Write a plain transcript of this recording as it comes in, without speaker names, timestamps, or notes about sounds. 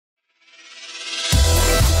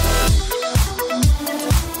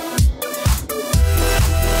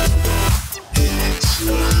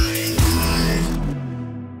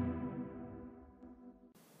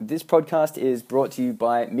This podcast is brought to you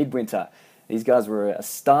by Midwinter. These guys were a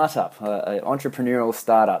startup, an entrepreneurial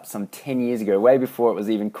startup some 10 years ago, way before it was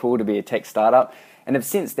even cool to be a tech startup, and have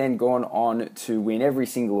since then gone on to win every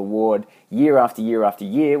single award year after year after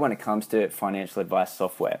year when it comes to financial advice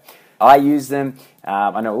software. I use them.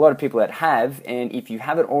 I know a lot of people that have, and if you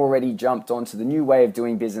haven't already jumped onto the new way of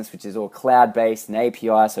doing business, which is all cloud-based and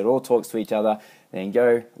API, so it all talks to each other, then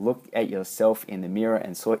go look at yourself in the mirror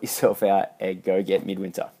and sort yourself out and go get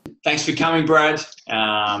Midwinter. Thanks for coming, Brad.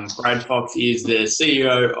 Brad Fox is the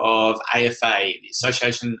CEO of AFA, the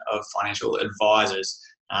Association of Financial Advisors.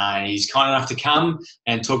 He's kind enough to come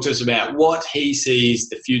and talk to us about what he sees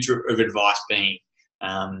the future of advice being.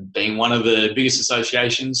 Being one of the biggest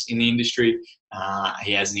associations in the industry,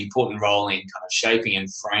 he has an important role in kind of shaping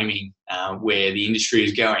and framing where the industry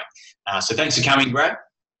is going. So thanks for coming, Brad.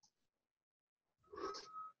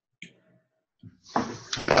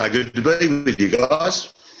 Good to be with you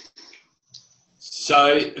guys.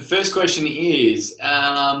 So the first question is,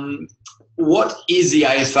 what is the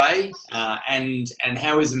AFA and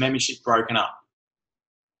how is the membership broken up?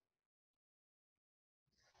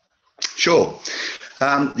 Sure.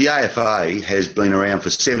 The AFA has been around for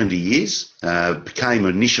 70 years, came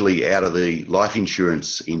initially out of the life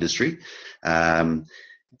insurance industry,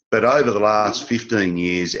 but over the last 15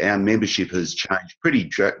 years, our membership has changed pretty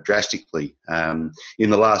drastically. In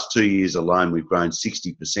the last 2 years alone, we've grown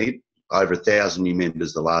 60%, over 1,000 new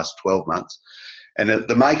members the last 12 months. And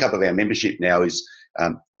the makeup of our membership now is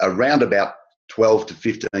around about 12 to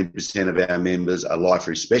 15% of our members are life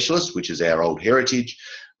risk specialists, which is our old heritage.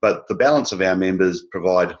 But the balance of our members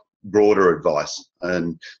provide broader advice.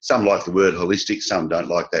 And some like the word holistic, some don't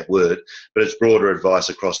like that word, but it's broader advice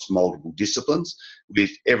across multiple disciplines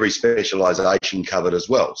with every specialisation covered as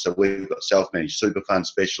well. So we've got self-managed super fund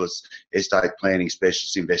specialists, estate planning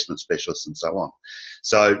specialists, investment specialists, and so on.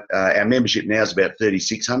 So our membership now is about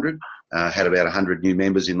 3,600, had about 100 new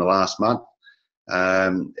members in the last month.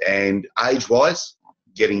 And age-wise,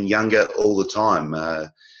 getting younger all the time.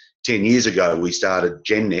 10 years ago, we started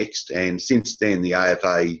Gen Next, and since then, the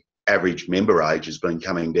AFA average member age has been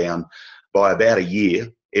coming down by about a year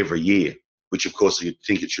every year, which, of course, you'd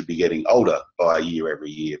think it should be getting older by a year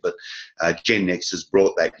every year. But Gen Next has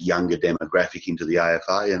brought that younger demographic into the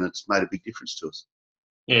AFA, and it's made a big difference to us.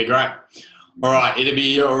 Yeah, great. All right, it'd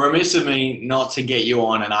be remiss of me not to get you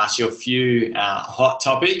on and ask you a few hot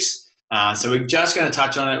topics. So we're just going to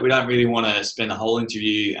touch on it. We don't really want to spend the whole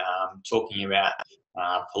interview talking about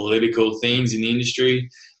political themes in the industry,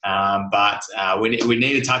 but we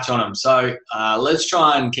need to touch on them. So let's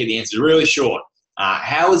try and keep the answers really short.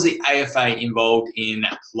 How is the AFA involved in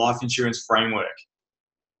life insurance framework?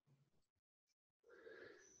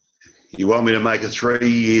 You want me to make a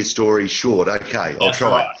 3-year story short? Okay, I'll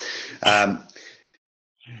try. Right.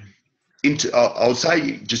 I'll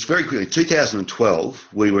say just very quickly, 2012,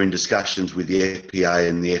 we were in discussions with the FPA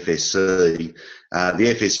and the FSC.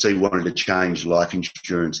 The FSC wanted to change life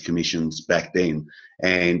insurance commissions back then,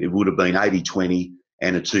 and it would have been 80-20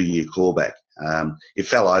 and a 2-year clawback. It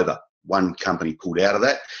fell over. One company pulled out of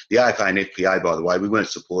that. The AFA and FPA, by the way, we weren't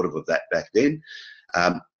supportive of that back then.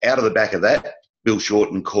 Out of the back of that, Bill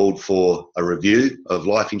Shorten called for a review of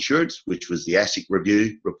life insurance, which was the ASIC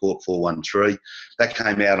review, Report 413. That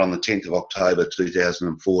came out on the 10th of October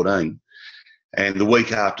 2014. And the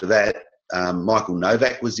week after that, Michael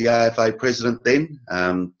Novak was the AFA president then.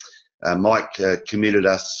 Mike committed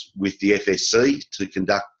us with the FSC to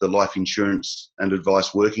conduct the Life Insurance and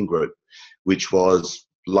Advice Working Group, which was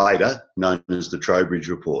later known as the Trowbridge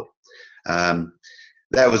Report.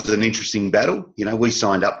 That was an interesting battle. You know, we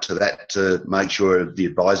signed up to that to make sure the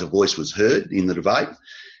advisor voice was heard in the debate.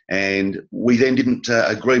 And we then didn't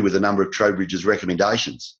agree with a number of Trowbridge's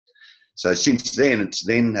recommendations. So since then,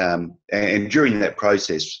 and during that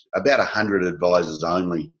process, about 100 advisors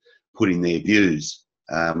only put in their views.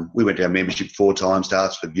 We went to our membership 4 times to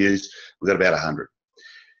ask for views. We got about 100.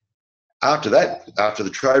 After that, after the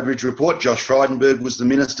Trowbridge Report, Josh Frydenberg was the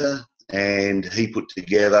minister, and he put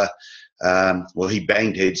together, he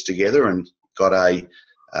banged heads together and got a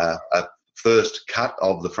first cut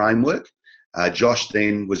of the framework. Josh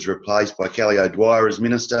then was replaced by Kelly O'Dwyer as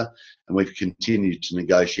minister, and we've continued to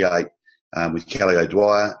negotiate with Kelly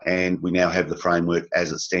O'Dwyer, and we now have the framework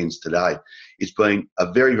as it stands today. It's been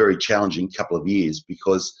a very, very challenging couple of years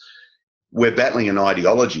because we're battling an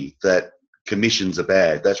ideology that commissions are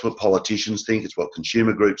bad. That's what politicians think. It's what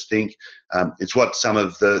consumer groups think. It's what some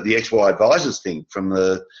of the XY advisors think from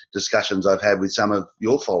the discussions I've had with some of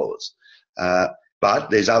your followers. But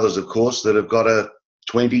there's others, of course, that have got a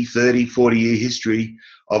 20, 30, 40-year history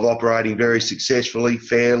of operating very successfully,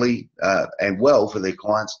 fairly, and well for their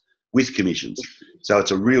clients with commissions. So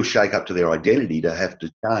it's a real shake-up to their identity to have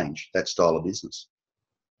to change that style of business.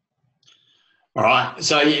 All right.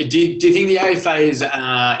 So do you think the AFA's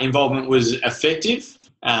involvement was effective?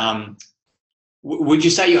 Would you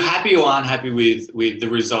say you're happy or unhappy with the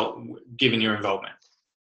result given your involvement?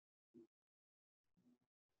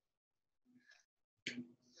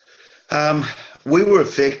 We were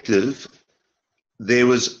effective. There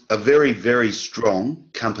was a very, very strong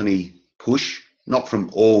company push, not from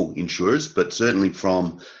all insurers, but certainly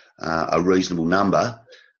from a reasonable number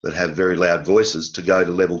that have very loud voices to go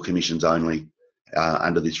to level commissions only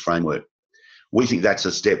under this framework. We think that's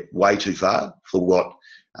a step way too far for what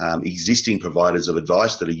existing providers of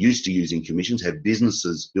advice that are used to using commissions, have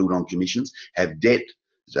businesses built on commissions, have debt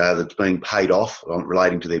that's being paid off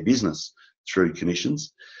relating to their business through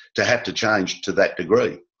commissions, to have to change to that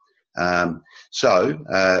degree.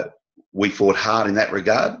 So we fought hard in that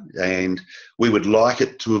regard, and we would like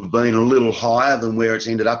it to have been a little higher than where it's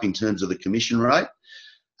ended up in terms of the commission rate.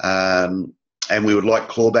 And we would like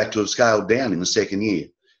clawback to have scaled down in the second year.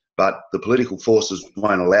 But the political forces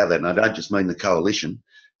won't allow that, and I don't just mean the coalition.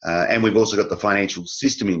 And we've also got the financial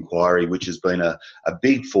system inquiry, which has been a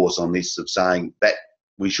big force on this, of saying that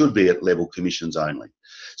we should be at level commissions only.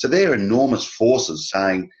 So there are enormous forces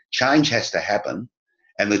saying change has to happen,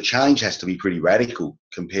 and the change has to be pretty radical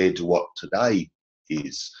compared to what today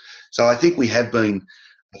is. So I think we have been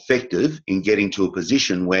effective in getting to a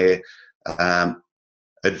position where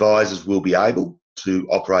advisors will be able to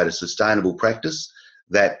operate a sustainable practice,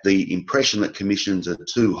 that the impression that commissions are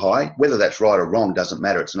too high, whether that's right or wrong doesn't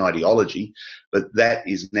matter, it's an ideology, but that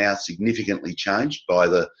is now significantly changed by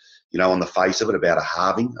the, on the face of it, about a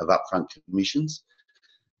halving of upfront commissions.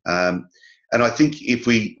 And I think if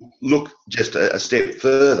we look just a step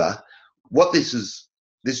further, what this is,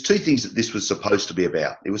 there's two things that this was supposed to be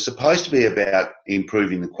about. It was supposed to be about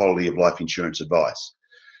improving the quality of life insurance advice.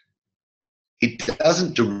 It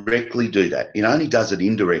doesn't directly do that. It only does it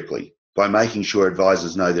indirectly by making sure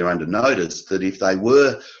advisors know they're under notice that if they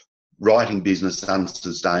were writing business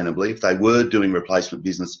unsustainably, if they were doing replacement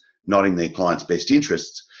business not in their clients' best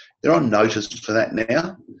interests, they're on notice for that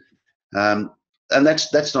now. And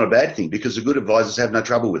that's not a bad thing, because the good advisors have no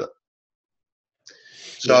trouble with it.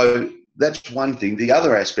 So that's one thing. The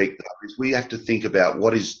other aspect is we have to think about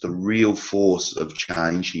what is the real force of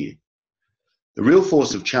change here. The real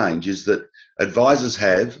force of change is that advisors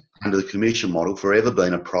have, under the commission model, forever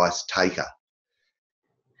been a price taker.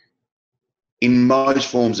 In most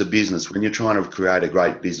forms of business, when you're trying to create a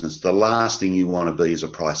great business, the last thing you want to be is a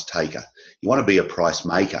price taker. You want to be a price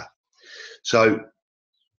maker. So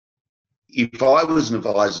if I was an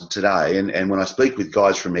advisor today, and when I speak with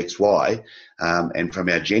guys from XY and from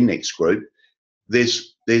our Gen Next group,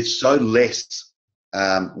 there's so less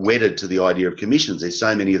wedded to the idea of commissions. There's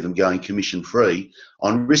so many of them going commission free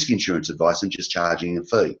on risk insurance advice and just charging a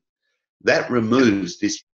fee. That removes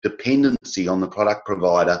this dependency on the product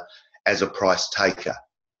provider as a price taker.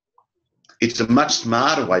 It's a much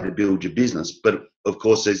smarter way to build your business, but of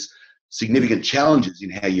course there's significant challenges in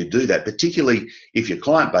how you do that, particularly if your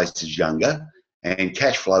client base is younger and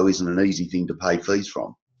cash flow isn't an easy thing to pay fees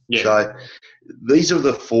from. Yeah. So these are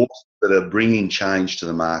the forces that are bringing change to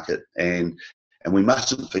the market, and we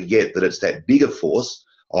mustn't forget that it's that bigger force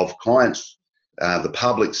of clients, the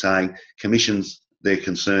public, saying commissions they're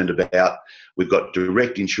concerned about. We've got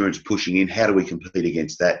direct insurance pushing in. How do we compete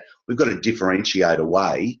against that? We've got to differentiate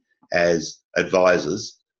away as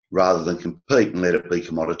advisors rather than compete and let it be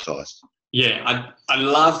commoditised. Yeah, I'd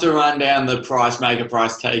love to run down the price maker,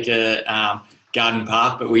 price taker garden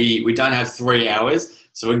path, but we don't have 3 hours,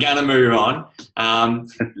 so we're going to move on.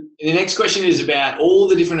 The next question is about all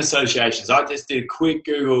the different associations. I just did a quick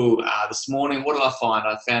Google this morning. What did I find?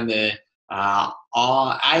 I found the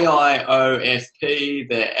AIOFP,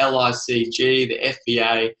 the LICG, the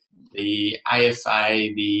FBA, the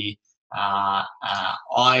AFA, the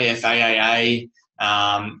IFAAA,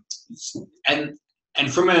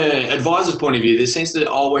 and from an advisor's point of view, there seems to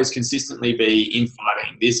always consistently be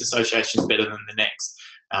infighting. This association is better than the next.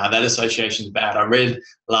 That association is bad. I read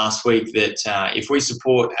last week that if we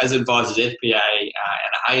support, as advisors, FBA and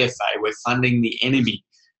AFA, we're funding the enemy.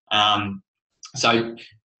 So,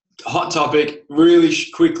 hot topic, really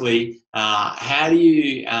quickly, how do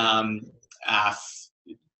you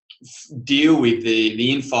deal with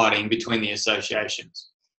the infighting between the associations?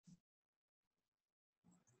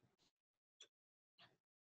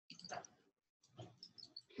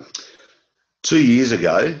 Two years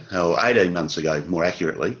ago, or 18 months ago, more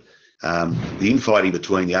accurately, the infighting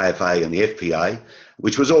between the AFA and the FPA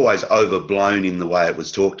which was always overblown in the way it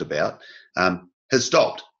was talked about, has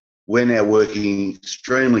stopped. We're now working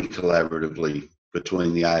extremely collaboratively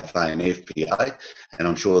between the AFA and FPA, and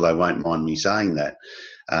I'm sure they won't mind me saying that.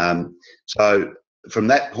 So from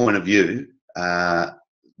that point of view,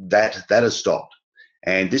 that has stopped.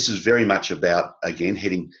 And this is very much about, again,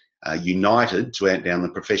 heading united down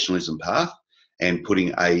the professionalism path and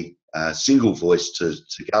putting a single voice to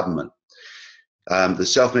government. The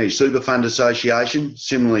Self-Managed Super Fund Association,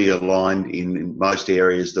 similarly aligned in most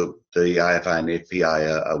areas that the AFA and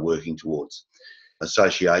FPA are working towards.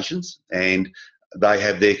 Associations, and they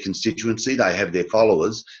have their constituency, they have their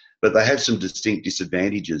followers, but they have some distinct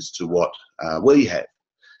disadvantages to what we have.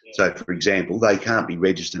 So, for example, they can't be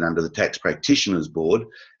registered under the Tax Practitioners Board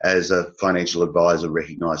as a financial advisor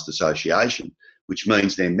recognised association, which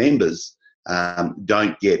means their members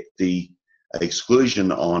don't get the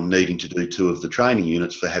exclusion on needing to do 2 of the training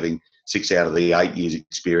units for having 6 out of the 8 years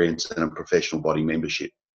experience and a professional body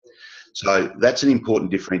membership. So that's an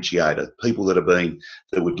important differentiator. People that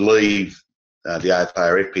would leave the AFA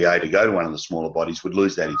or FPA to go to one of the smaller bodies would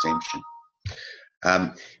lose that exemption.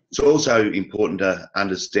 It's also important to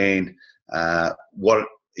understand what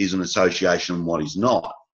is an association and what is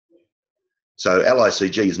not. So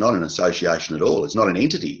LICG is not an association at all. It's not an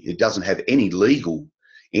entity. It doesn't have any legal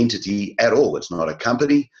entity at all. It's not a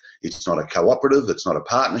company. It's not a cooperative. It's not a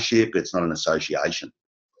partnership. It's not an association.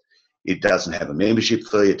 It doesn't have a membership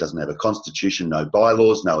fee. It doesn't have a constitution, no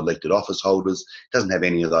bylaws, no elected office holders. It doesn't have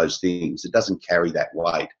any of those things. It doesn't carry that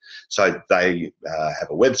weight. So they have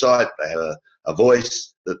a website. They have a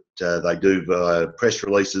voice that they do press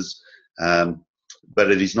releases,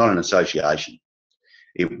 but it is not an association.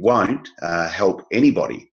 It won't help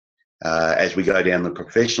anybody as we go down the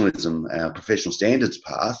professionalism, professional standards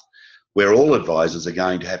path, where all advisors are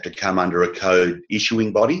going to have to come under a code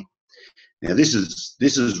issuing body. Now, this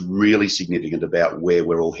is really significant about where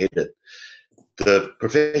we're all headed. The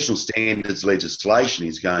professional standards legislation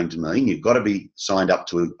is going to mean you've got to be signed up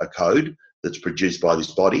to a code that's produced by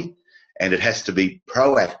this body, and it has to be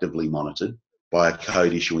proactively monitored by a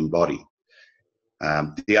code issuing body.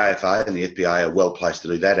 The AFA and the FPA are well placed to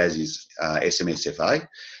do that, as is SMSFA.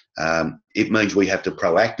 It means we have to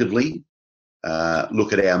proactively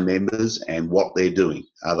look at our members and what they're doing.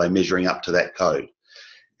 Are they measuring up to that code?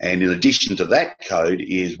 And in addition to that code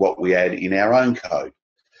is what we add in our own code.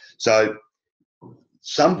 So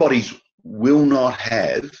some bodies will not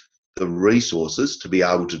have the resources to be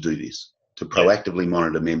able to do this, to proactively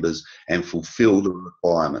monitor members and fulfil the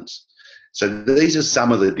requirements. So these are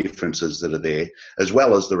some of the differences that are there, as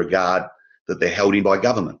well as the regard that they're held in by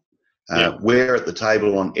government. We're at the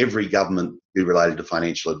table on every government related to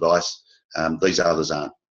financial advice. These others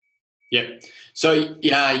aren't. Yep. So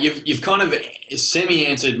yeah, you've kind of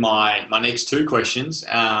semi-answered my next 2 questions.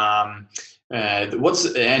 And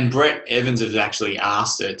Brett Evans has actually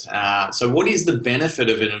asked it. So what is the benefit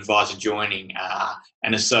of an advisor joining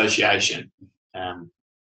an association?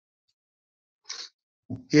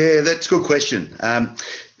 Yeah, that's a good question.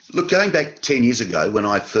 Look, going back 10 years ago when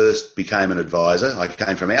I first became an advisor, I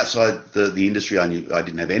came from outside the industry. I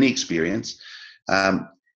didn't have any experience.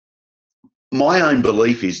 My own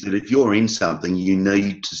belief is that if you're in something, you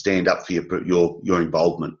need to stand up for your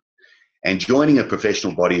involvement. And joining a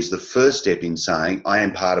professional body is the first step in saying, I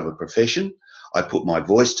am part of a profession, I put my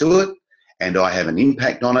voice to it, and I have an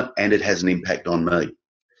impact on it, and it has an impact on me.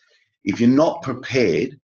 If you're not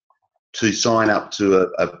prepared to sign up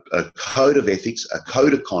to a code of ethics, a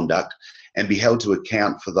code of conduct, and be held to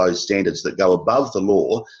account for those standards that go above the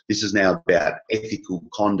law, this is now about ethical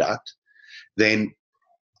conduct, then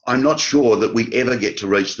I'm not sure that we ever get to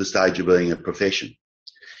reach the stage of being a profession.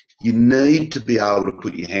 You need to be able to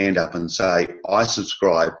put your hand up and say, I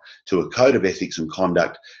subscribe to a code of ethics and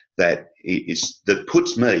conduct that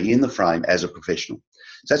puts me in the frame as a professional.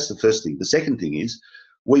 So that's the first thing. The second thing is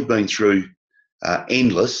we've been through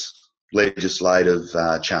endless legislative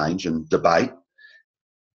change and debate.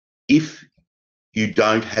 If you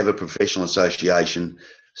don't have a professional association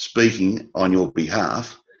speaking on your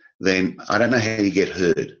behalf, then I don't know how you get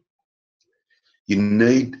heard.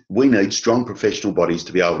 We need strong professional bodies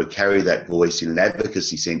to be able to carry that voice in an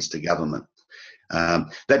advocacy sense to government.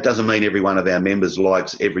 That doesn't mean every one of our members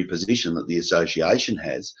likes every position that the association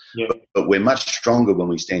has, but we're much stronger when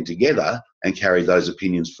we stand together and carry those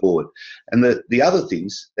opinions forward. And the other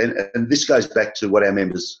things, and this goes back to what our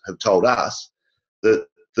members have told us, that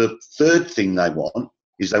the third thing they want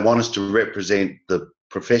is they want us to represent the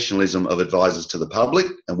professionalism of advisors to the public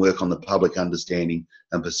and work on the public understanding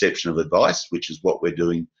and perception of advice, which is what we're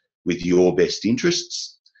doing with your best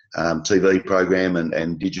interests. TV program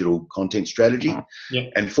and digital content strategy. Yeah.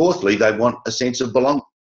 And fourthly, they want a sense of belonging.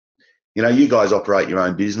 You know, you guys operate your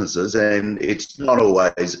own businesses, and it's not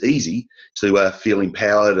always easy to feel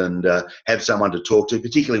empowered and have someone to talk to,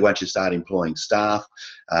 particularly once you start employing staff.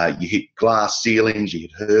 You hit glass ceilings, you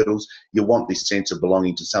hit hurdles. You want this sense of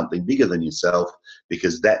belonging to something bigger than yourself,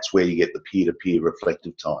 because that's where you get the peer-to-peer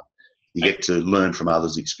reflective time. You get to learn from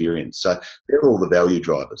others' experience. So they're all the value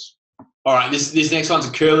drivers. All right, this next one's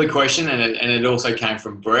a curly question, and it also came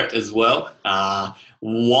from Brett as well.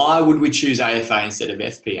 Why would we choose AFA instead of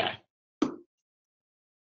FPA?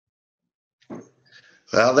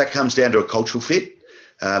 Well, that comes down to a cultural fit.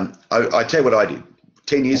 I tell you what I did.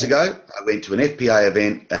 10 years ago, I went to an FPA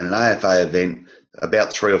event and an AFA event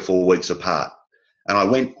about 3 or 4 weeks apart. And I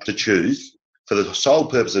went to choose for the sole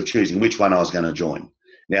purpose of choosing which one I was going to join.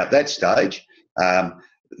 Now, at that stage,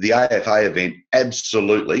 the AFA event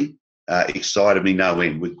absolutely excited me no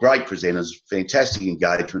end, with great presenters, fantastic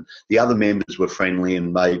engagement. The other members were friendly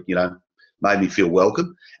and made me feel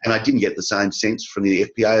welcome. And I didn't get the same sense from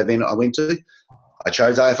the FPA event I went to. I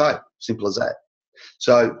chose AFA, simple as that.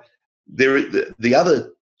 So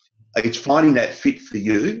it's finding that fit for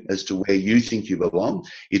you as to where you think you belong.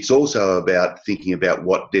 It's also about thinking about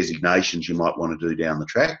what designations you might want to do down the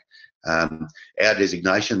track. Our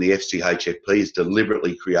designation, the FCHFP, is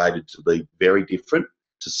deliberately created to be very different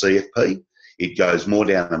to CFP. It goes more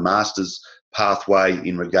down a master's pathway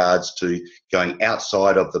in regards to going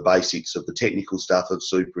outside of the basics of the technical stuff of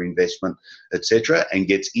super investment, etc., and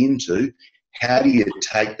gets into how do you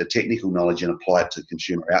take the technical knowledge and apply it to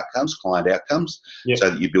consumer outcomes, client outcomes, so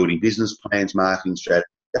that you're building business plans, marketing strategy,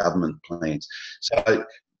 government plans. So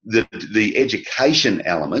the education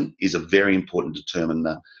element is a very important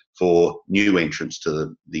determinant for new entrants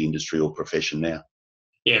to the industry or profession now.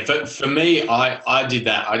 Yeah, for me, I did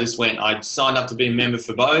that. I signed up to be a member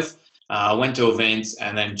for both, went to events,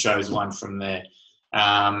 and then chose one from there.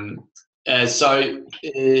 So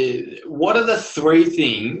what are the 3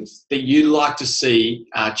 things that you'd like to see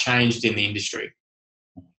changed in the industry?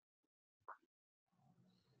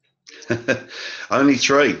 Only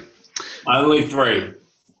 3. Only 3.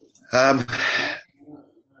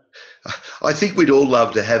 I think we'd all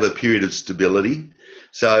love to have a period of stability.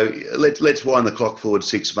 So let's wind the clock forward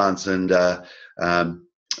 6 months and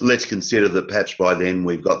let's consider that perhaps by then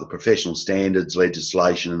we've got the professional standards,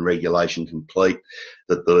 legislation and regulation complete,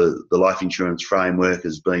 that the life insurance framework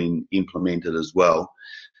has been implemented as well.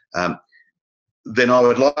 Then I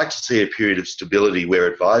would like to see a period of stability where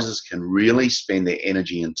advisors can really spend their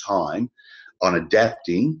energy and time on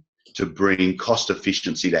adapting to bring cost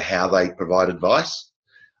efficiency to how they provide advice.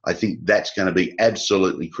 I think that's going to be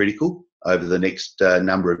absolutely critical over the next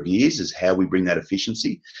number of years, is how we bring that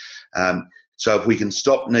efficiency. So if we can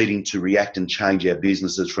stop needing to react and change our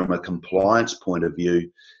businesses from a compliance point of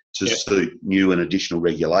view to suit new and additional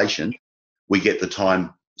regulation, we get the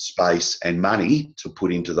time, space and money to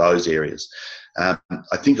put into those areas. I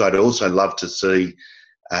think I'd also love to see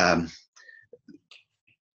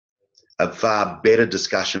a far better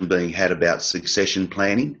discussion being had about succession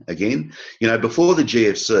planning again. You know, before the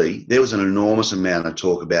GFC, there was an enormous amount of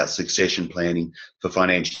talk about succession planning for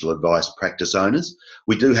financial advice practice owners.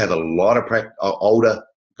 We do have a lot of older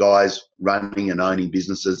guys running and owning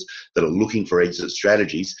businesses that are looking for exit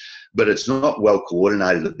strategies, but it's not well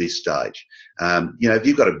coordinated at this stage. You know, if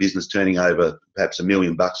you've got a business turning over perhaps $1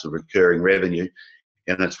 million of recurring revenue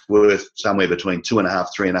and it's worth somewhere between $2.5,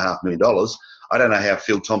 $3.5 million, I don't know how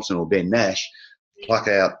Phil Thompson or Ben Nash pluck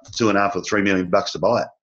out $2.5 or $3 million to buy it.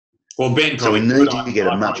 Well, Ben, so we need to get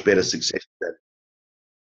a much better success rate.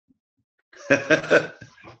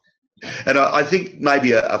 And I think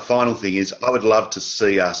maybe a final thing is I would love to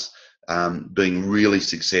see us being really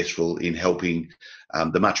successful in helping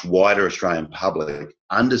the much wider Australian public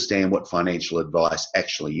understand what financial advice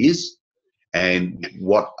actually is and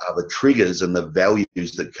what are the triggers and the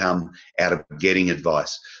values that come out of getting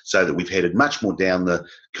advice, so that we've headed much more down the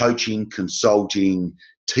coaching, consulting,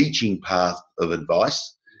 teaching path of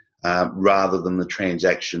advice rather than the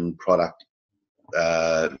transaction product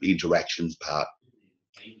interactions part.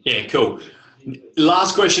 Yeah, cool.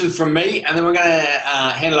 Last question from me, and then we're going to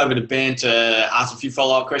hand it over to Ben to ask a few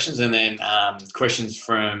follow-up questions, and then questions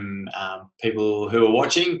from people who are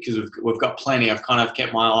watching, because we've got plenty. I've kind of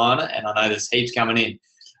kept my eye on it, and I know there's heaps coming in.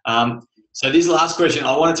 So this last question,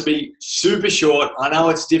 I want it to be super short. I know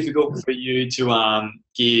it's difficult for you to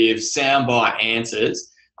give soundbite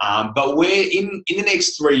answers, but where in the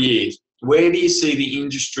next 3 years, where do you see the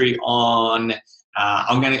industry on?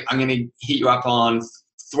 I'm going to hit you up on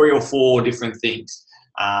 3 or 4 different things.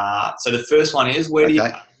 So the first one is, where do you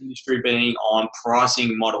Okay. see the industry being on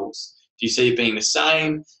pricing models? Do you see it being the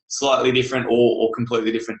same, slightly different, or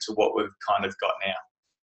completely different to what we've kind of got now?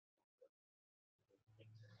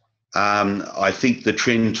 I think the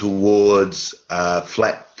trend towards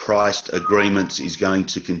flat-priced agreements is going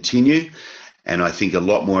to continue, and I think a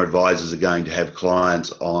lot more advisors are going to have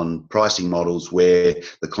clients on pricing models where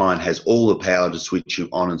the client has all the power to switch you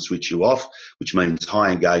on and switch you off, which means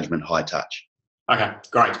high engagement, high touch. Okay,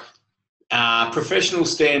 great. Professional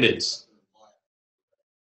standards.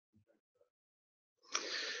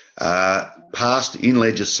 Passed in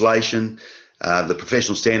legislation. The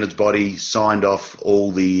professional standards body signed off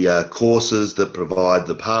all the courses that provide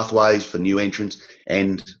the pathways for new entrants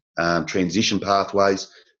and transition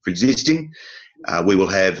pathways for existing. We will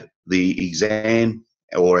have the exam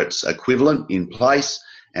or its equivalent in place,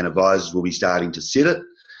 and advisors will be starting to sit it,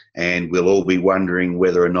 and we'll all be wondering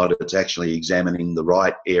whether or not it's actually examining the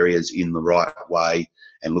right areas in the right way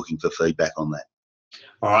and looking for feedback on that.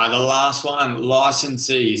 All right, the last one,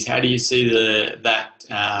 licensees. How do you see the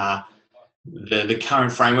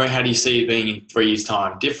current framework? How do you see it being in 3 years'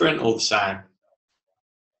 time? Different or the same?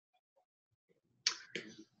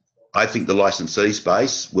 I think the licensee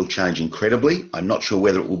space will change incredibly. I'm not sure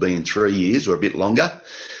whether it will be in 3 years or a bit longer.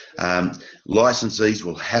 Licensees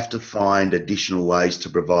will have to find additional ways to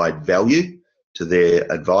provide value to their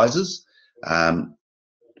advisors.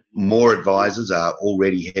 More advisors are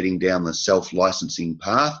already heading down the self-licensing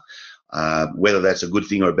path. Whether that's a good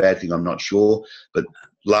thing or a bad thing, I'm not sure. But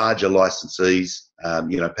larger licensees,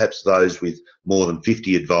 perhaps those with more than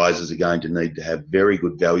 50 advisors, are going to need to have very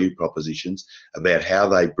good value propositions about how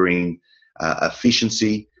they bring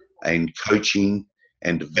efficiency and coaching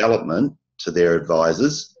and development to their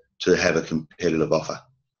advisors to have a competitive offer.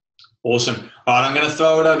 Awesome. All right, I'm going to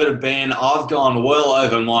throw it over to Ben. I've gone well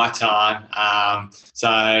over my time.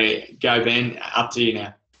 So go, Ben. Up to you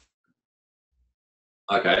now.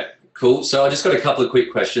 Okay, cool. So I just got a couple of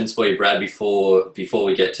quick questions for you, Brad, before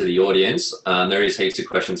we get to the audience. There is heaps of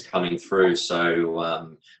questions coming through.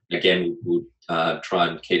 So again, we'll try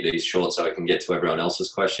and keep these short so I can get to everyone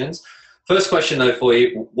else's questions. First question, though, for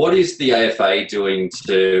you. What is the AFA doing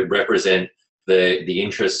to represent the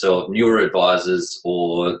interests of newer advisors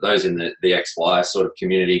or those in the XY sort of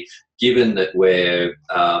community, given that we're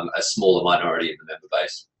a smaller minority of the member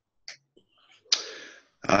base?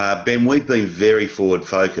 Ben, we've been very forward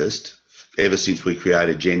focused ever since we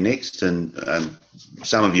created Gen Next, and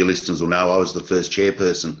some of your listeners will know I was the first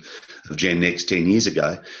chairperson of Gen Next 10 years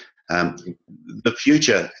ago. The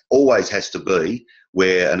future always has to be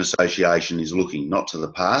where an association is looking, not to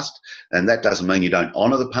the past. And that doesn't mean you don't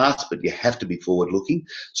honour the past, but you have to be forward-looking.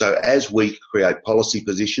 So as we create policy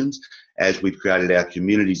positions, as we've created our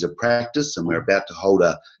communities of practice, and we're about to hold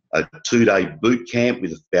a 2-day boot camp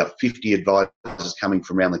with about 50 advisors coming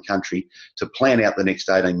from around the country to plan out the next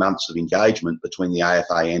 18 months of engagement between the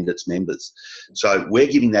AFA and its members. So we're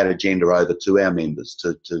giving that agenda over to our members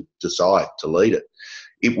to decide, to lead it.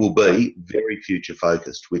 It will be very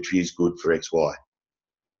future-focused, which is good for XY.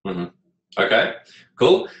 Mm-hmm. Okay,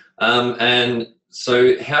 cool. And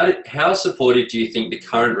so how supportive do you think the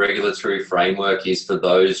current regulatory framework is for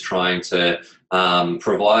those trying to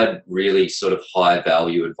provide really sort of high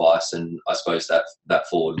value advice, and I suppose that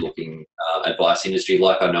forward looking advice industry,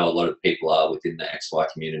 like I know a lot of people are within the XY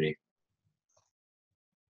community?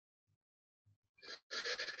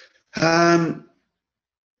 I'm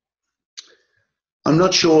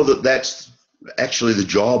not sure that that's actually the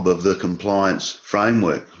job of the compliance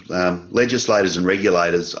framework. Legislators and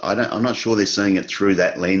regulators, I'm not sure they're seeing it through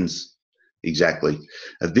that lens exactly.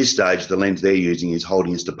 At this stage, the lens they're using is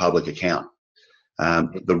holding us to public account.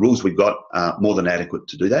 The rules we've got are more than adequate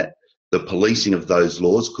to do that. The policing of those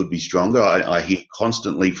laws could be stronger. I hear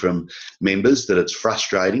constantly from members that it's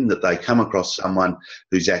frustrating that they come across someone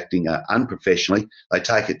who's acting unprofessionally, they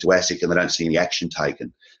take it to ASIC and they don't see any action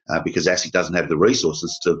taken because ASIC doesn't have the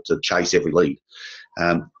resources to chase every lead.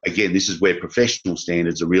 Again, this is where professional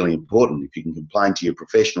standards are really important. If you can complain to your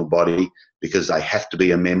professional body because they have to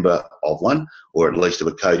be a member of one, or at least of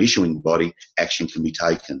a code issuing body, action can be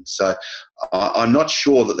taken. So I'm not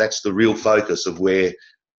sure that that's the real focus of where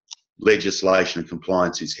legislation and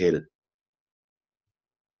compliance is headed.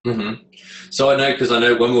 Mm-hmm. So I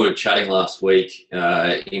know when we were chatting last week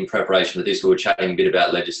in preparation for this, we were chatting a bit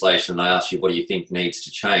about legislation, and I asked you, what do you think needs to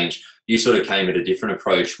change? You sort of came at a different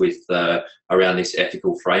approach with around this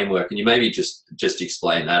ethical framework. Can you maybe just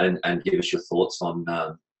explain that and give us your thoughts on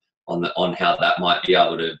how that might be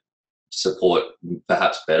able to support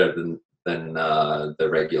perhaps better than the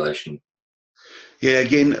regulation? Yeah,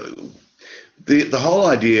 again, The whole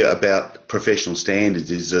idea about professional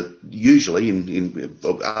standards is that usually in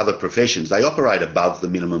other professions, they operate above the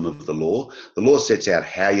minimum of the law. The law sets out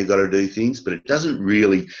how you've got to do things, but it doesn't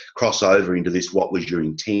really cross over into this, what was your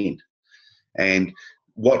intent? And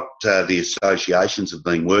what the associations have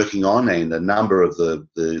been working on, and a number of the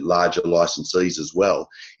larger licensees as well,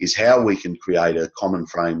 is how we can create a common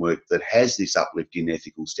framework that has this uplift in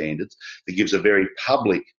ethical standards, that gives a very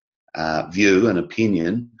public view and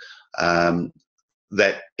opinion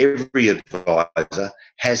that every advisor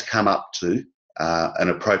has come up to an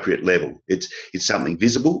appropriate level. It's something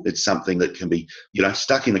visible. It's something that can be,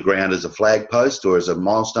 stuck in the ground as a flag post or as a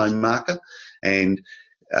milestone marker. And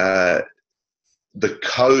the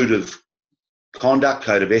code of conduct,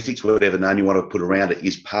 code of ethics, whatever name you want to put around it,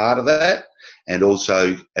 is part of that. And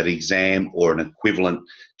also an exam or an equivalent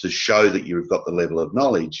to show that you've got the level of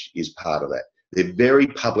knowledge is part of that. They're very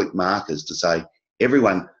public markers to say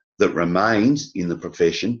everyone that remains in the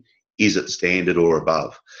profession is at standard or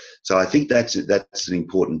above. So I think that's an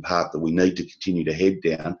important part that we need to continue to head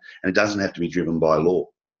down, and it doesn't have to be driven by law.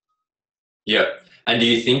 Yeah. And do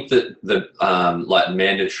you think that the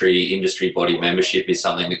mandatory industry body membership is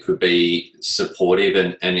something that could be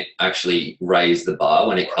supportive and actually raise the bar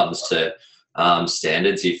when it comes to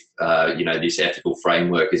standards? If this ethical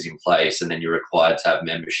framework is in place, and then you're required to have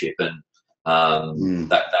membership, and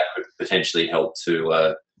that could potentially help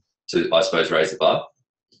to I suppose raise the bar.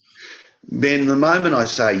 Ben, the moment I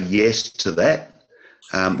say yes to that,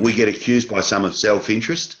 we get accused by some of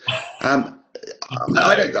self-interest. That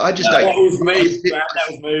was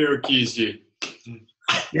me who accused you.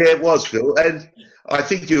 Yeah, it was, Phil. And I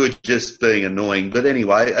think you were just being annoying. But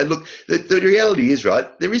anyway, look, the reality is,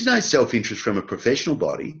 right, there is no self-interest from a professional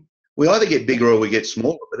body. We either get bigger or we get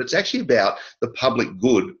smaller, but it's actually about the public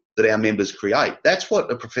good that our members create. That's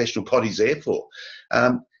what a professional body's there for.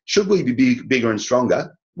 Should we be bigger and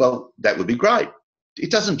stronger? Well, that would be great. It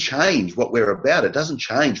doesn't change what we're about. It doesn't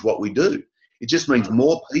change what we do. It just means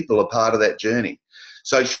more people are part of that journey.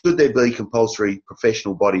 So should there be compulsory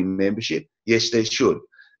professional body membership? Yes, there should.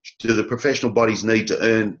 Do the professional bodies need to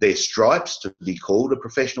earn their stripes to be called a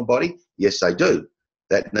professional body? Yes, they do.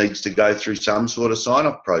 That needs to go through some sort of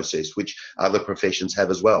sign-off process, which other professions have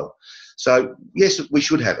as well. So, yes, we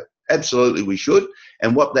should have it. Absolutely, we should.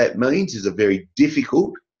 And what that means is a very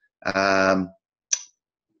difficult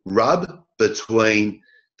rub between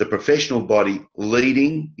the professional body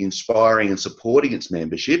leading, inspiring and supporting its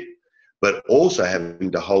membership, but also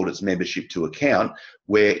having to hold its membership to account,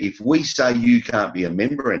 where if we say you can't be a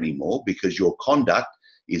member anymore because your conduct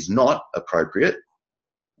is not appropriate,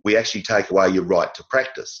 we actually take away your right to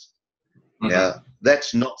practice. Now,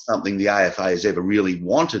 that's not something the AFA has ever really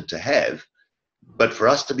wanted to have, but for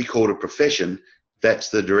us to be called a profession, that's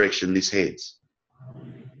the direction this heads.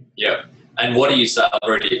 Yeah. And what do you say? I've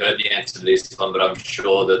already heard the answer to this one, but I'm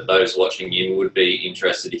sure that those watching in would be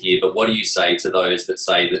interested to hear. But what do you say to those that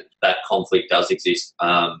say that conflict does exist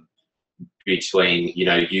between,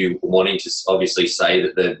 you wanting to obviously say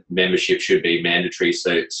that the membership should be mandatory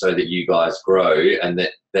so that you guys grow, and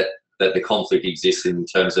that the conflict exists in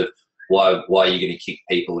terms of why are you going to kick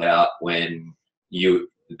people out when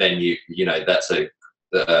that's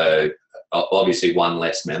obviously one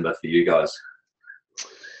less member for you guys.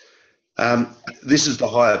 This is the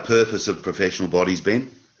higher purpose of professional bodies,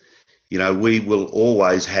 Ben. We will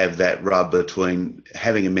always have that rub between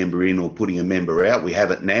having a member in or putting a member out. We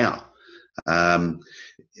have it now.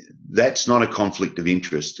 That's not a conflict of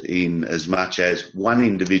interest, in as much as one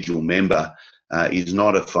individual member is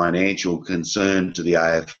not a financial concern to the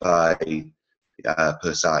AFA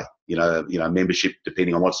per se. Membership,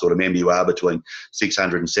 depending on what sort of member you are, between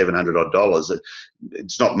 $600 and $700 odd dollars,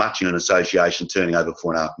 it's not much in an association turning over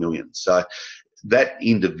 $4.5 million. So that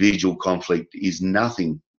individual conflict is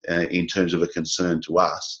nothing in terms of a concern to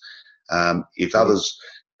us. If others,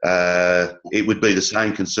 it would be the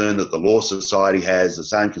same concern that the Law Society has, the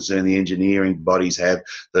same concern the engineering bodies have,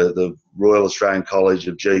 the Royal Australian College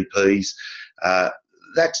of GPs.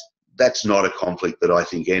 That's not a conflict that I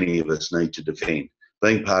think any of us need to defend.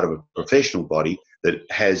 Being part of a professional body that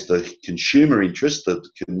has the consumer interest,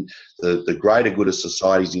 the greater good of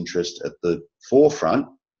society's interest at the forefront,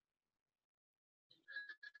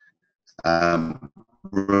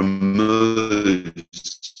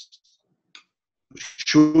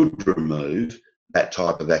 should remove that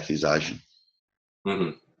type of accusation.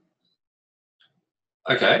 Mm-hmm.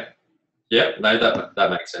 Okay. Yeah, no, that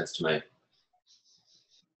makes sense to me.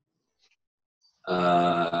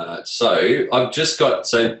 So I've just got,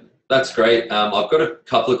 so that's great. I've got a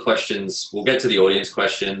couple of questions. We'll get to the audience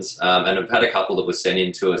questions, and I've had a couple that were sent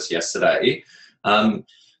in to us yesterday.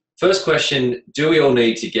 first question, do we all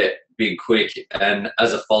need to get big quick? And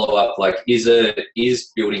as a follow-up, like, is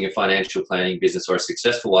building a financial planning business or a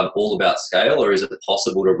successful one all about scale, or is it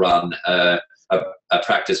possible to run a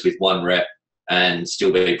practice with one rep and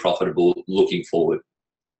still be profitable looking forward?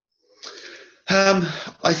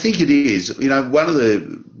 I think it is. You know, one of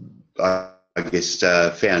the, I guess,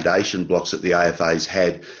 foundation blocks that the AFA's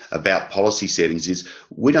had about policy settings is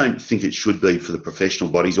we don't think it should be for the professional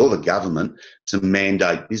bodies or the government to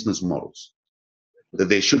mandate business models. That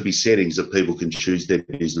there should be settings that people can choose their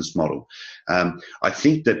business model. I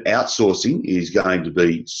think that outsourcing is going to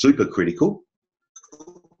be super critical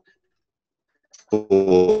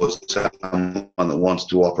for someone that wants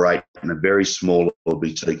to operate in a very small or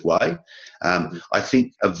boutique way. I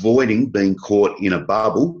think avoiding being caught in a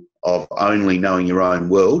bubble of only knowing your own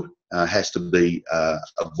world has to be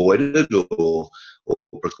avoided, or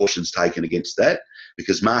precautions taken against that,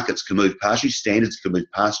 because markets can move past you, standards can move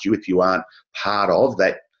past you if you aren't part of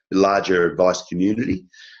that larger advice community.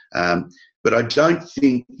 But I don't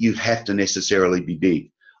think you have to necessarily be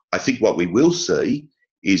big. I think what we will see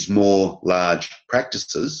is more large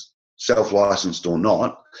practices, self-licensed or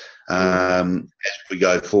not, as we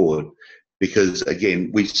go forward. Because,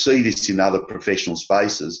 again, we see this in other professional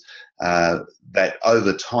spaces, that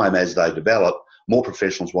over time, as they develop, more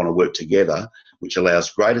professionals want to work together, which allows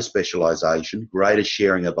greater specialisation, greater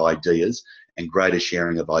sharing of ideas, and greater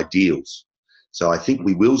sharing of ideals. So I think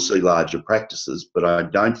we will see larger practices, but I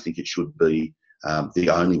don't think it should be the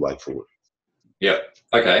only way forward. Yeah.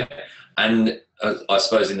 Okay. And I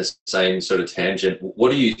suppose in the same sort of tangent,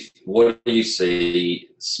 what do you see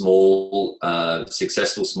small,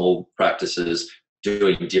 successful small practices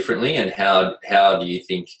doing differently, and how do you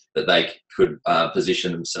think that they could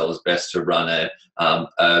position themselves best to run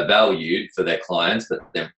a value for their clients, but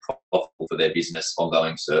then profitable for their business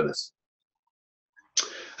ongoing service?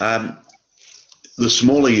 The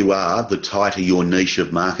smaller you are, the tighter your niche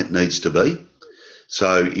of market needs to be.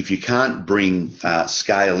 So if you can't bring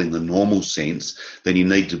scale in the normal sense, then you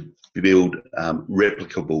need to build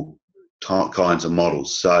replicable kinds of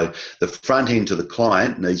models. So the front end to the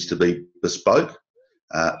client needs to be bespoke,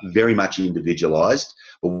 very much individualised,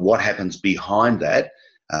 but what happens behind that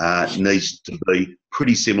needs to be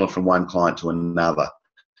pretty similar from one client to another.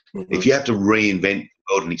 Mm-hmm. If you have to reinvent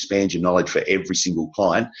the world and expand your knowledge for every single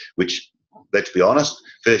client, which, let's be honest,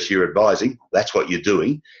 first year advising, that's what you're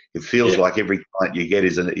doing. It feels like every client you get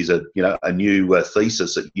is a new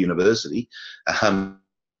thesis at university. You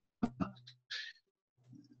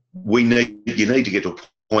need to get to a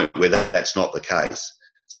point where that's not the case.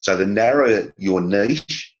 So the narrower your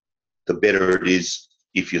niche, the better it is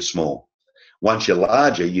if you're small. Once you're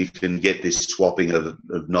larger, you can get this swapping of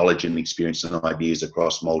knowledge and experience and ideas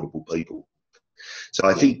across multiple people. So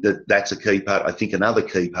I think that that's a key part. I think another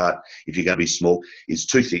key part, if you're going to be small, is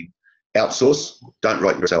two things. Outsource, don't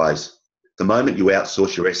write your SOAs. The moment you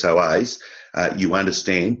outsource your SOAs, you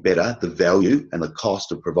understand better the value and the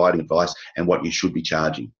cost of providing advice and what you should be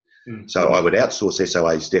charging. Mm-hmm. So I would outsource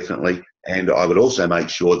SOAs definitely, and I would also make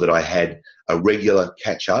sure that I had a regular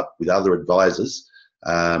catch-up with other advisors,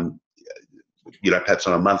 perhaps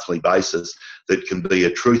on a monthly basis, that can be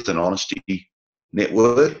a truth and honesty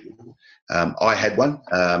network. I had one.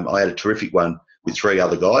 I had a terrific one with 3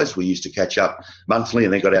 other guys. We used to catch up monthly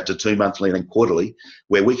and then got out to 2 monthly and then quarterly,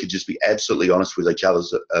 where we could just be absolutely honest with each other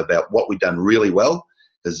about what we'd done really well.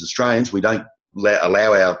 As Australians, we don't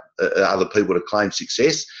allow our other people to claim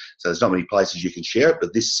success, so there's not many places you can share it,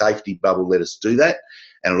 but this safety bubble let us do that,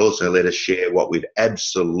 and it also let us share what we'd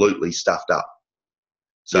absolutely stuffed up,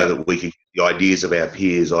 so that we could get the ideas of our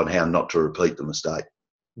peers on how not to repeat the mistake.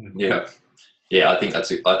 Yeah. Yeah, I think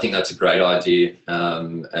that's a great idea,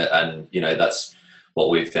 and that's what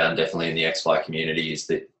we've found definitely in the XY community, is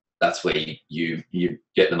that's where you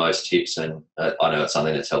get the most tips, and I know it's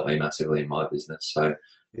something that's helped me massively in my business. So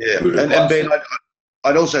yeah, and Ben,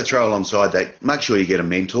 I'd also throw alongside that, make sure you get a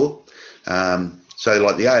mentor. So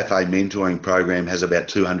like the AFA mentoring program has about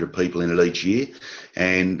 200 people in it each year,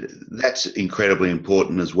 and that's incredibly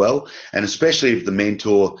important as well. And especially if the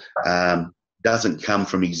mentor doesn't come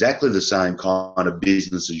from exactly the same kind of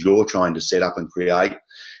business as you're trying to set up and create,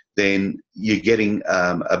 then you're getting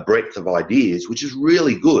a breadth of ideas, which is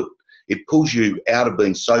really good. It pulls you out of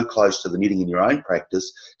being so close to the knitting in your own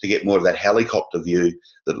practice to get more of that helicopter view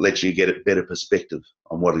that lets you get a better perspective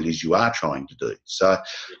on what it is you are trying to do. So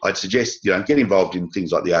I'd suggest, get involved in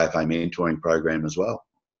things like the AFA mentoring program as well.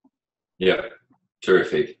 Yeah,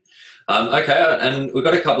 terrific. Okay, and we've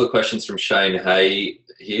got a couple of questions from Shane Hay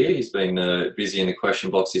here. He's been busy in the question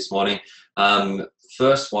box this morning.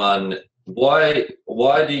 First one, why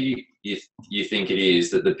do you think it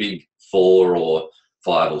is that the big 4 or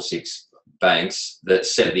 5 or 6 banks that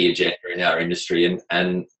set the agenda in our industry,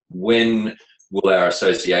 and when will our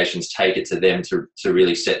associations take it to them to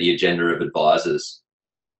really set the agenda of advisors?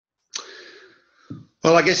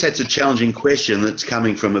 Well, I guess that's a challenging question that's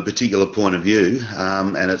coming from a particular point of view,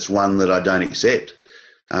 and it's one that I don't accept.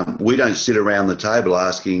 We don't sit around the table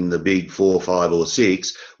asking the big 4, 5 or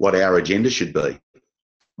 6 what our agenda should be.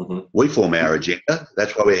 Mm-hmm. We form our agenda.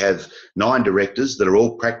 That's why we have 9 directors that are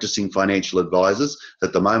all practicing financial advisors.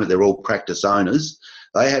 At the moment, they're all practice owners.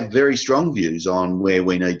 They have very strong views on where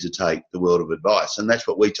we need to take the world of advice, and that's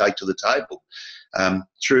what we take to the table.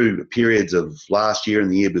 Through periods of last year and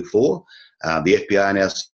the year before, the FBA and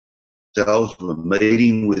ourselves were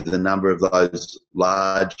meeting with a number of those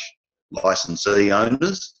large licensee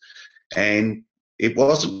owners, and it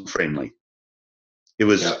wasn't friendly. It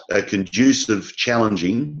was a conducive,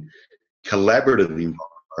 challenging, collaborative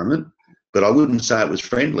environment, but I wouldn't say it was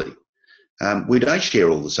friendly. We don't share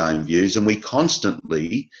all the same views, and we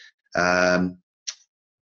constantly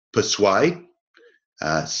persuade,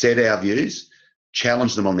 set our views,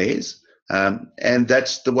 challenge them on theirs, and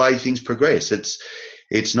that's the way things progress.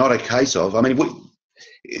 It's not a case of, I mean,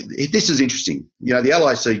 this is interesting. You know, the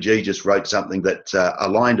LICG just wrote something that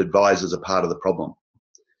aligned advisors are part of the problem.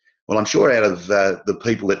 Well, I'm sure out of the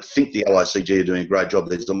people that think the LICG are doing a great job,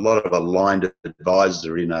 there's a lot of aligned advisors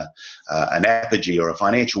in an Apogee or a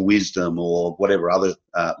Financial Wisdom or whatever other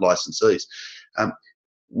licensees.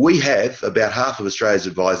 We have about half of Australia's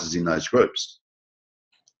advisors in those groups.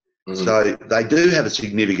 Mm-hmm. So they do have a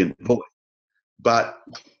significant voice. But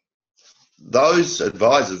those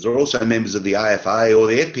advisors are also members of the AFA or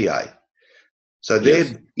the FPA. So their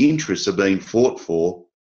interests are being fought for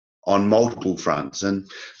on multiple fronts. And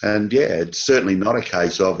yeah, it's certainly not a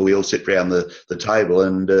case of we all sit around the table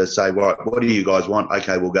and say, right, what do you guys want?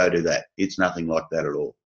 Okay, we'll go do that. It's nothing like that at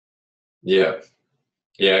all. Yeah.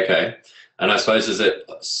 Yeah, okay. And I suppose there's a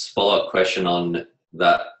follow-up question on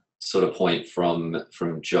that sort of point from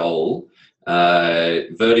Joel.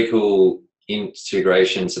 Vertical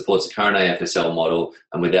integration supports the current AFSL model,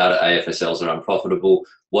 and without it, AFSLs are unprofitable.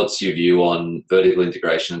 What's your view on vertical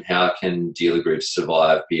integration, and how can dealer groups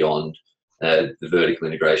survive beyond the vertical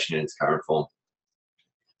integration in its current form?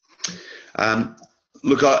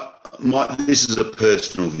 Look, this is a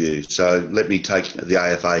personal view, so let me take the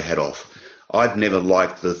AFA hat off. I've never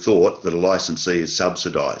liked the thought that a licensee is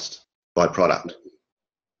subsidised by product.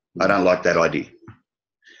 I don't like that idea.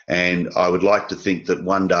 And I would like to think that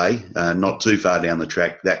one day, not too far down the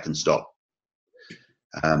track, that can stop.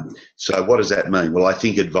 So what does that mean? Well, I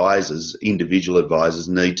think advisors, individual advisors,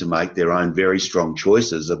 need to make their own very strong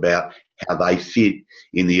choices about how they fit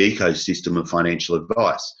in the ecosystem of financial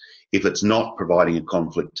advice. If it's not providing a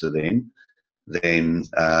conflict to them, then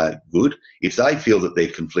good. If they feel that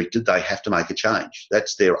they're conflicted, they have to make a change.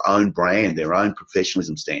 That's their own brand, their own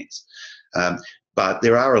professionalism stance. But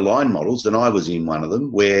there are aligned models, and I was in one of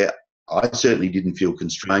them, where I certainly didn't feel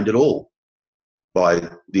constrained at all by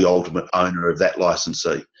the ultimate owner of that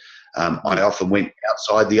licensee. I often went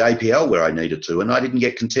outside the APL where I needed to, and I didn't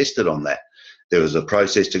get contested on that. There was a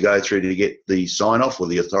process to go through to get the sign-off or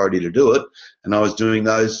the authority to do it, and I was doing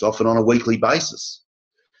those often on a weekly basis.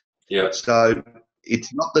 Yeah. So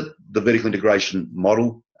it's not that the vertical integration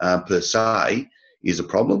model per se is a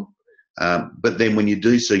problem, but then when you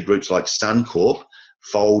do see groups like Suncorp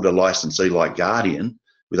fold a licensee like Guardian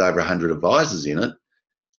with over 100 advisors in it,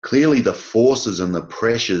 clearly the forces and the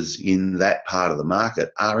pressures in that part of the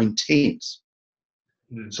market are intense.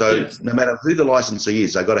 So no matter who the licensee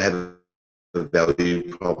is, they've got to have a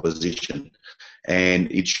value proposition,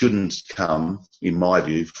 and it shouldn't come, in my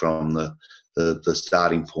view, from the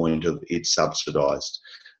starting point of it's subsidised.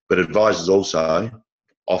 But advisors also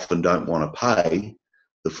often don't want to pay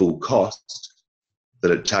the full cost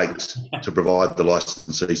that it takes to provide the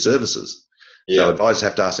licensee services. Yeah. So advisors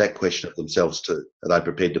have to ask that question of themselves too. Are they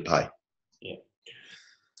prepared to pay? Yeah.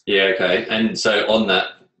 Yeah, okay. And so on that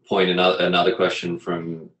point, another question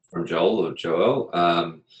from Joel or Joel.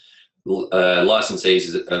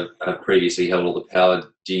 Licensees have previously held all the power.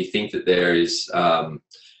 Do you think that there is a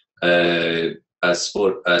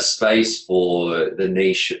space for the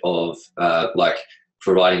niche of like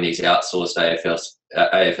providing these outsourced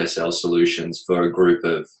AFSL solutions for a group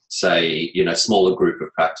of, say, smaller group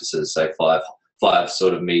of practices, say five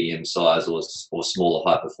sort of medium size or smaller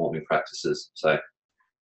high performing practices? So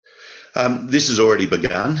this has already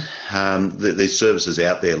begun. There's services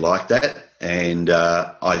out there like that, and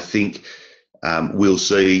I think we'll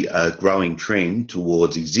see a growing trend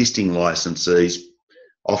towards existing licensees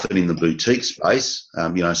often in the boutique space,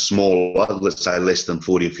 smaller, let's say less than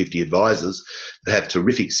 40 or 50 advisors, that have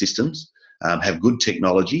terrific systems, have good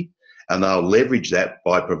technology, and they'll leverage that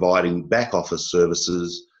by providing back office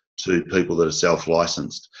services to people that are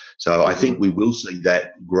self-licensed. So I think we will see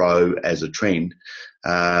that grow as a trend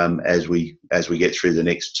as we get through the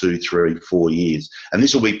next 2, 3, 4 years. And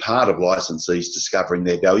this will be part of licensees discovering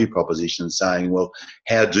their value proposition and saying, well,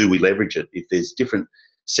 how do we leverage it? If there's different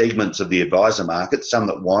segments of the advisor market, some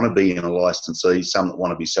that want to be in a licensee, some that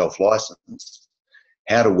want to be self-licensed,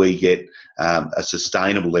 how do we get a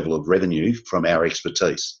sustainable level of revenue from our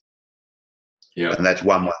expertise? Yeah. And that's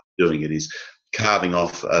one way of doing it, is carving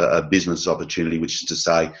off a business opportunity, which is to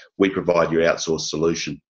say, we provide your outsourced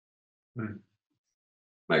solution.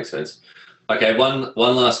 Makes sense. Okay, one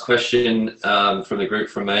last question from the group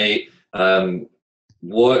from me.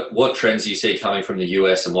 What trends do you see coming from the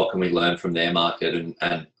US, and what can we learn from their market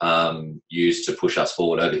and use to push us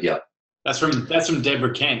forward over here? That's from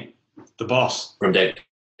Deborah Kent, the boss. From Deb.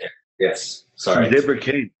 Yes. Sorry. From Deborah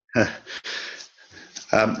Kent.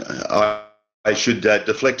 I should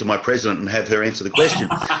deflect to my president and have her answer the question.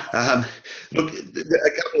 Look,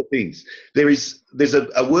 a couple of things. There's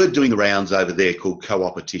a word doing the rounds over there called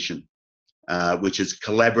co-opetition, which is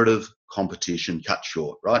collaborative competition cut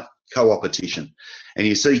short, right? Co-opetition. And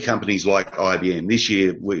you see companies like IBM. This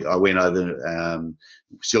year, I went over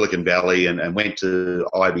Silicon Valley and went to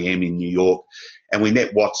IBM in New York, and we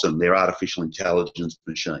met Watson, their artificial intelligence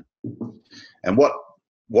machine. And what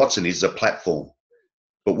Watson is a platform.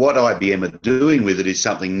 But what IBM are doing with it is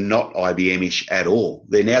something not IBM-ish at all.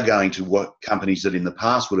 They're now going to what companies that in the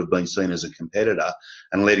past would have been seen as a competitor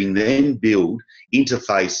and letting them build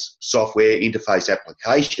software interface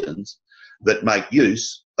applications that make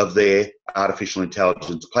use of their artificial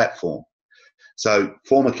intelligence platform. So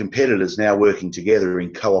former competitors now working together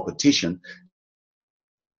in co-opetition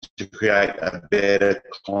to create a better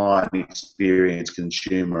client experience,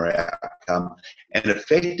 consumer outcome, and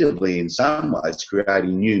effectively, in some ways,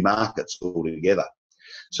 creating new markets altogether.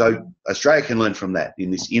 So Australia can learn from that in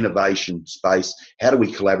this innovation space. How do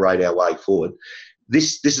we collaborate our way forward?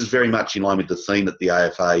 This is very much in line with the theme that the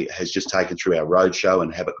AFA has just taken through our roadshow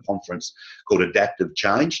and have a conference called Adaptive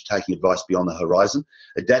Change, taking advice beyond the horizon.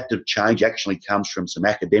 Adaptive change actually comes from some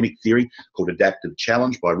academic theory called adaptive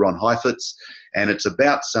challenge by Ron Heifetz, and it's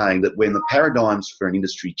about saying that when the paradigms for an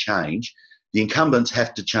industry change, the incumbents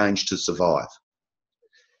have to change to survive.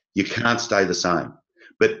 You can't stay the same.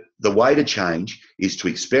 But the way to change is to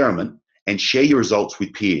experiment and share your results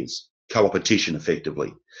with peers, co-opetition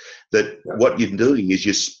effectively. That what you're doing is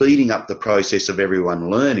you're speeding up the process of everyone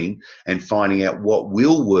learning and finding out what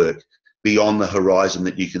will work beyond the horizon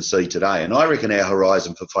that you can see today. And I reckon our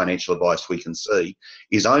horizon for financial advice we can see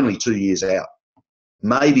is only 2 years out,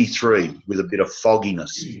 maybe 3 with a bit of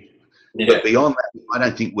fogginess. Yeah. But beyond that, I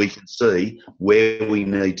don't think we can see where we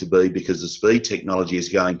need to be, because the speed technology is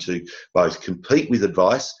going to both compete with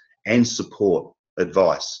advice and support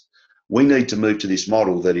advice. We need to move to this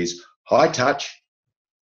model that is high touch,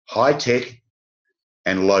 high tech,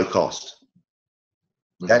 and low cost.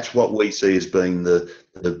 That's what we see as being the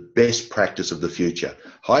best practice of the future.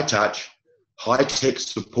 High touch, high tech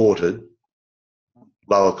supported,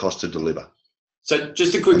 lower cost to deliver. So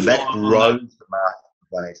just a quick follow-up. That grows the market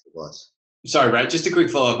for financial advice. Sorry, Ray, just a quick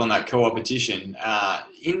follow-up on that co-opetition.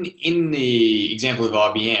 In the example of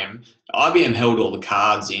IBM held all the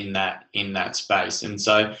cards in that space, and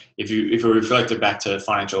so if we reflect it back to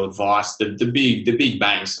financial advice, the big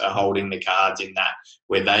banks are holding the cards in that,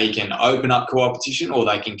 where they can open up co-opetition or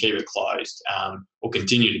they can keep it closed, or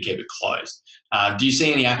continue to keep it closed. Do you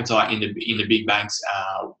see any appetite in the big banks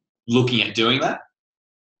looking at doing that?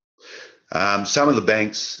 Some of the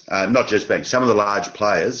banks, not just banks, some of the large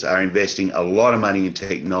players are investing a lot of money in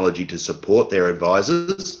technology to support their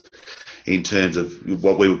advisors in terms of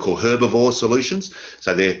what we would call herbivore solutions.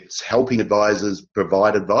 So they're helping advisors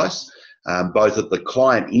provide advice, both at the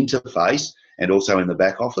client interface and also in the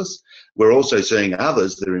back office. We're also seeing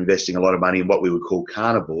others that are investing a lot of money in what we would call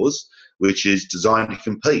carnivores, which is designed to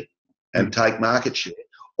compete and take market share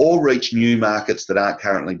or reach new markets that aren't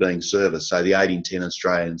currently being serviced. So the 8 in 10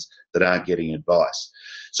 Australians that aren't getting advice.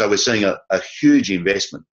 So we're seeing a huge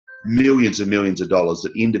investment, millions and millions of dollars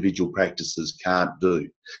that individual practices can't do.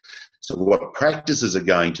 So what practices are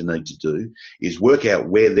going to need to do is work out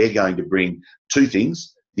where they're going to bring 2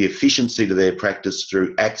 things: the efficiency to their practice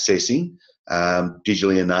through accessing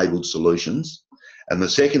digitally enabled solutions. And the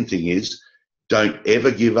second thing is, don't ever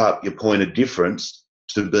give up your point of difference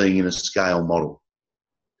to being in a scale model.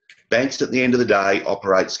 Banks at the end of the day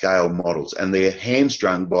operate scale models, and they're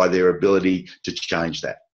hamstrung by their ability to change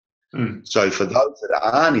that. So for those that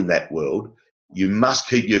aren't in that world, you must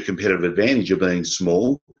keep your competitive advantage of being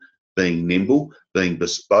small, being nimble, being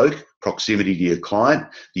bespoke, proximity to your client,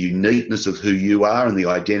 the uniqueness of who you are and the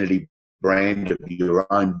identity brand of your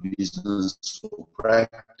own business or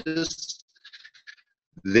practice.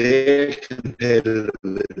 Their competitive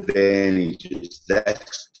advantages,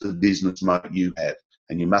 that's the business moat you have,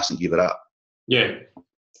 and you mustn't give it up. Yeah.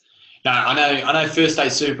 No, I know First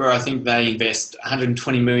State Super, I think they invest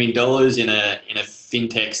 $120 million in a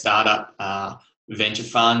fintech startup venture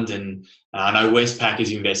fund, and I know Westpac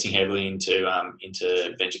is investing heavily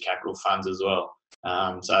into venture capital funds as well.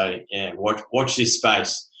 So yeah, watch this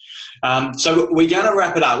space. So we're going to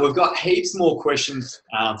wrap it up. We've got heaps more questions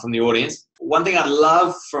from the audience. One thing I'd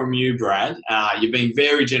love from you, Brad, you've been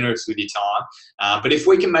very generous with your time, but if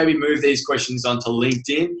we can maybe move these questions onto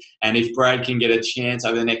LinkedIn, and if Brad can get a chance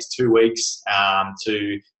over the next 2 weeks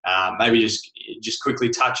to maybe just quickly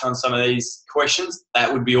touch on some of these questions,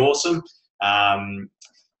 that would be awesome.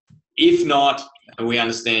 If not, we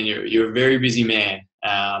understand you're a very busy man,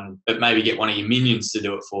 but maybe get one of your minions to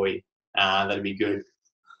do it for you. That'd be good.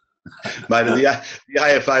 Mate, the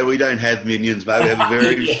AFA, we don't have minions, mate. We have a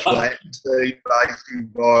very flat, team-based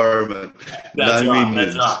environment. That's no right,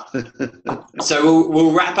 minions. That's right. So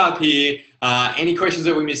we'll wrap up here. Any questions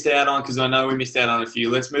that we missed out on, because I know we missed out on a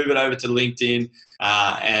few, let's move it over to LinkedIn,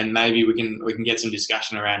 and maybe we can get some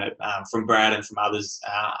discussion around it from Brad and from others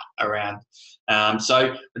around.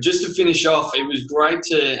 So just to finish off, it was great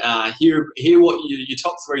to hear what your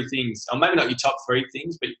top 3 things, or maybe not your top 3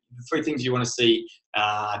 things, but the 3 things you want to see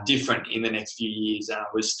different in the next few years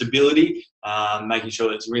was stability, making sure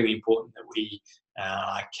that it's really important that we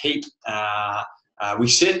keep we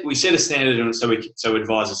set a standard so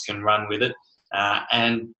advisors can run with it,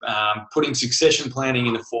 and putting succession planning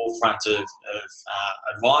in the forefront of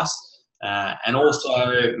advice, and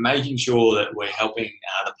also making sure that we're helping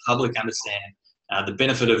the public understand the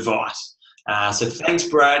benefit of advice. So thanks,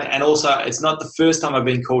 Brad. And also, it's not the first time I've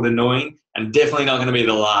been called annoying, and definitely not going to be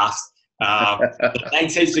the last.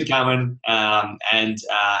 Thanks heaps for coming, and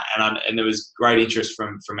there was great interest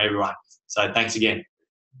from everyone. So thanks again.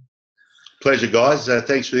 Pleasure, guys.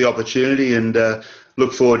 Thanks for the opportunity, and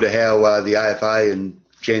look forward to how the AFA and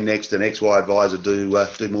Gen Next and XY Advisor do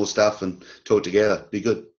more stuff and talk together. Be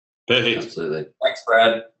good. Perfect. Absolutely. Thanks,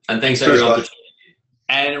 Brad. And thanks, everyone.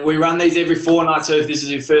 And we run these every fortnight, so if this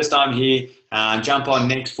is your first time here, jump on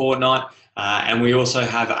next fortnight. And we also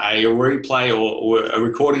have a replay or a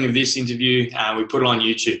recording of this interview. We put it on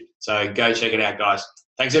YouTube. So go check it out, guys.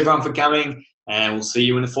 Thanks, everyone, for coming, and we'll see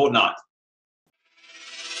you in a fortnight.